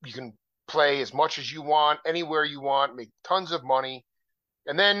 you can play as much as you want, anywhere you want, make tons of money.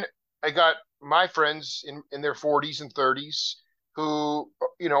 And then I got my friends in their 40s and 30s who,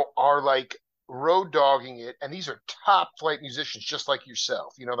 are like road dogging it. And these are top flight musicians, just like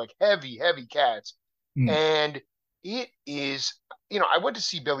yourself, like heavy, heavy cats. Mm. And it is, I went to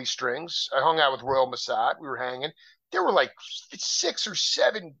see Billy Strings. I hung out with Royal Mossad. We were hanging. There were like 6 or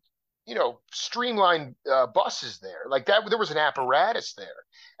 7, streamlined buses there. Like that, there was an apparatus there.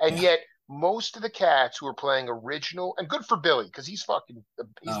 And Yeah. yet, most of the cats who are playing original, and good for Billy because he's the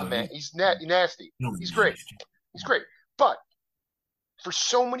Oh, man. he He's nasty. really He's great. managed. He's great. But for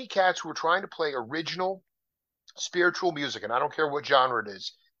so many cats who are trying to play original spiritual music, and I don't care what genre it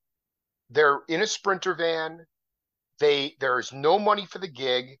is, they're in a Sprinter van. There's no money for the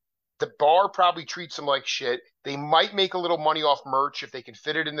gig. The bar probably treats them like shit. They might make a little money off merch if they can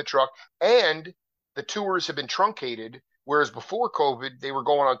fit it in the truck. And the tours have been truncated, whereas before COVID they were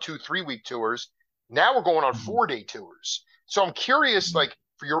going on 2 3 week tours. Now we're going on Mhm. 4 day tours. So I'm curious, like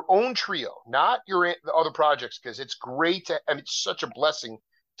for your own trio, not the other projects, because it's great to, and it's such a blessing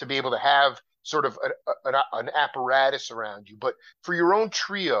to be able to have sort of an apparatus around you. But for your own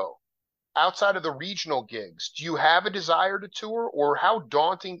trio, outside of the regional gigs, do you have a desire to tour, or how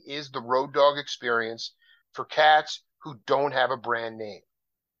daunting is the road dog experience for cats who don't have a brand name?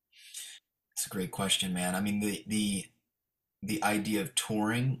 It's a great question, man. I mean, the idea of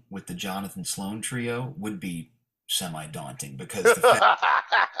touring with the Jonathan Sloane trio would be semi-daunting because the fact,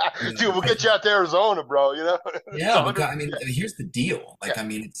 Dude, we'll because get you out to Arizona, bro. It's yeah, a because hundred. I mean, Yeah, here's the deal. yeah, Like, I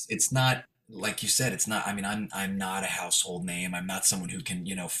mean, it's not like you said. It's not. I mean, I'm not a household name. I'm not someone who can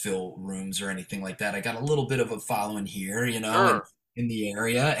fill rooms or anything like that. I got a little bit of a following here, and sure. in the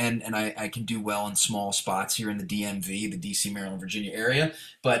area, and I can do well in small spots here in the DMV, the DC, Maryland, Virginia area.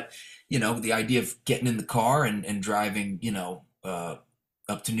 But the idea of getting in the car and driving,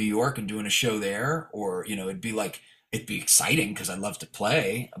 up to New York and doing a show there, or it'd be exciting because I love to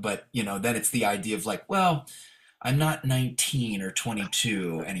play, but then it's the idea of like, well, I'm not 19 or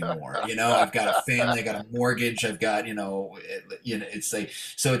 22 anymore. I've got a family, I got a mortgage, I've got, it's like,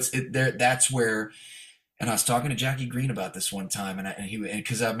 so there, that's where, and I was talking to Jackie Green about this one time,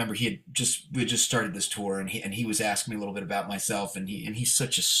 because I remember we had just started this tour, and he was asking me a little bit about myself, and he's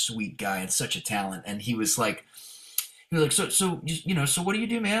such a sweet guy and such a talent, and he was like, so what do you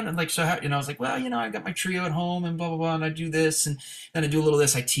do, man? And like, so how, I was like, well, I got my trio at home and blah, blah, blah. And I do this and then I do a little of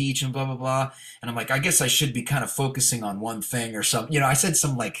this, I teach and blah, blah, blah. And I'm like, I guess I should be kind of focusing on one thing or something. I said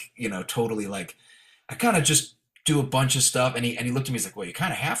some like, totally like, I kind of just do a bunch of stuff. And he looked at me, he's like, well, you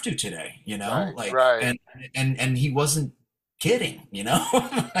kind of have to today, Right, like, right. and he wasn't kidding,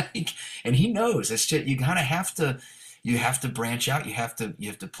 like, and he knows it's just, you kind of have to, you have to branch out. You have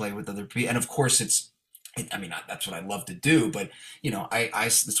to play with other people. And of course I mean, that's what I love to do, but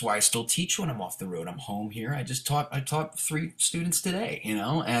that's why I still teach when I'm off the road. I'm home here. I taught 3 students today,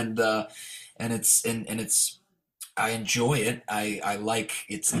 and I enjoy it. I like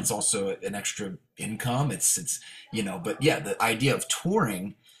it's also an extra income. But yeah, the idea of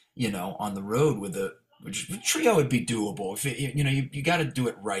touring, on the road with which trio would be doable. If you got to do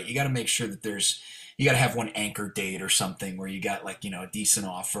it right. You got to make sure that you got to have one anchor date or something where you got like a decent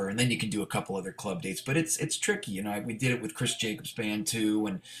offer, and then you can do a couple other club dates. But it's tricky. We did it with Chris Jacobs' band too,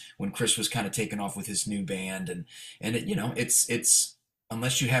 when Chris was kind of taking off with his new band, and it's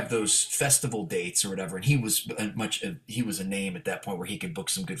unless you have those festival dates or whatever. And he was a name at that point where he could book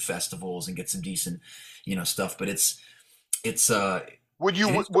some good festivals and get some decent stuff. But it's Would you,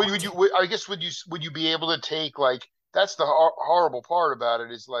 it is would you, daunting. I guess, would you be able to take, like, that's the horrible part about it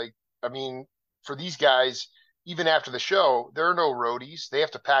is, like, I mean, for these guys, even after the show, there are no roadies. They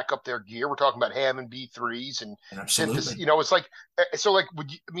have to pack up their gear. We're talking about Hammond B3s and synthesis. Absolutely. It's like, so like,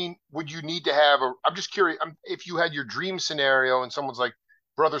 would you need to have I'm just curious, if you had your dream scenario and someone's like,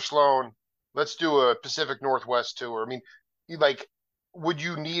 Brother Sloane, let's do a Pacific Northwest tour. I mean, like, would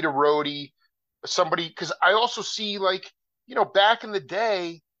you need a roadie, somebody? Because I also see, like, back in the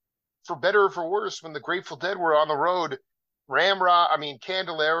day, for better or for worse, when the Grateful Dead were on the road,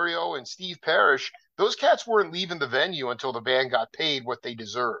 Candelario and Steve Parrish, those cats weren't leaving the venue until the band got paid what they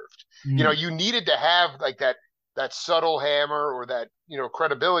deserved. Mm. You needed to have like that. that subtle hammer or that,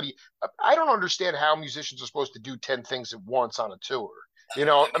 credibility. I don't understand how musicians are supposed to do 10 things at once on a tour.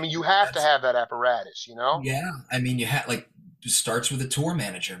 I mean, you have to That's have that apparatus. Yeah. I mean, you have like it starts with a tour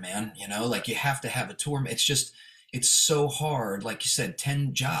manager, man. Like you have to have a tour. It's just it's so hard. Like you said,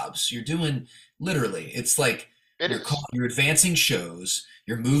 10 jobs. You're doing literally. It's like It is. you're advancing shows,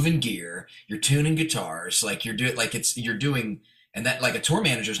 you're moving gear, you're tuning guitars, like you're doing like it's you're doing and that like a tour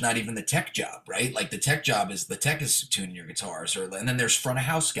manager is not even the tech job, right? Like the tech is tuning your guitars or and then there's front of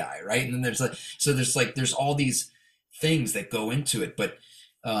house guy, right? And then there's all these things that go into it, but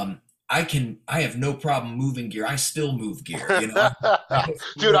um I have no problem moving gear. I still move gear, Dude,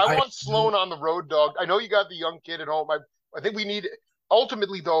 I I have want no Sloane on the road, dog. I know you got the young kid at home. I think we need,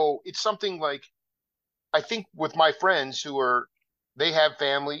 ultimately, though, it's something like, I think with my friends they have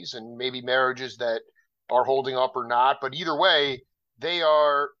families and maybe marriages that are holding up or not, but either way, they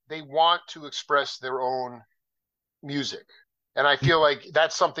want to express their own music. And I feel like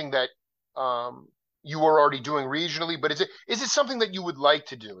that's something that um, you are already doing regionally, but is it something that you would like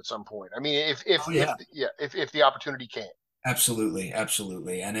to do at some point? I mean, oh yeah. if the opportunity came. Absolutely,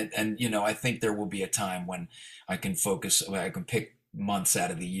 absolutely. And I think there will be a time when I can pick months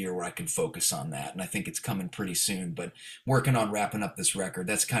out of the year where I can focus on that. And I think it's coming pretty soon, but working on wrapping up this record,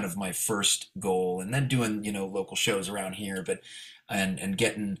 that's kind of my first goal. And then doing, local shows around here, but and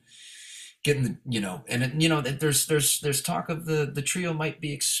getting and there's talk of the trio might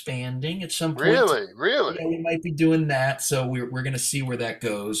be expanding at some point. Really, really. Yeah, we might be doing that. So we're going to see where that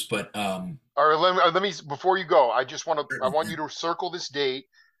goes, but All right, let me before you go, I certainly, want you to circle this date,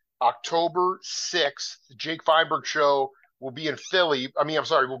 October 6th. The Jake Feinberg show will be in Philly. I mean, I'm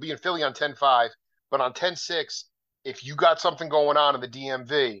sorry, we'll be in Philly on 10/5, but on 10/6, if you got something going on in the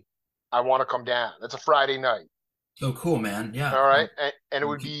DMV, I want to come down. That's a Friday night. oh cool, man. Yeah, All right. And it we'll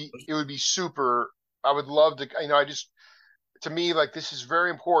would keep. be super. I would love to, to me, like, this is very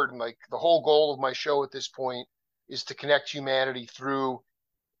important. Like, the whole goal of my show at this point is to connect humanity through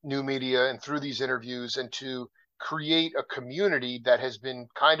new media and through these interviews and to create a community that has been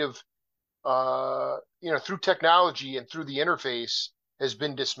kind of, through technology and through the interface has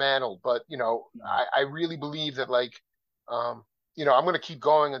been dismantled. But, I really believe that, like, I'm going to keep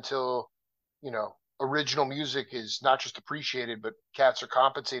going until, original music is not just appreciated, but cats are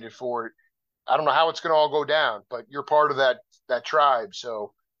compensated for it. I don't know how it's going to all go down, but you're part of that tribe.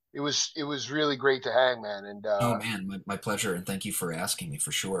 So it was really great to hang, man. And Oh man, my pleasure, and thank you for asking me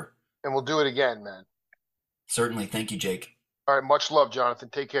for sure. and we'll do it again, man. Certainly, thank you, Jake. All right, much love, Jonathan.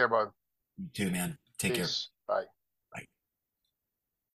 Take care, bud. You too, man. Take care. Peace.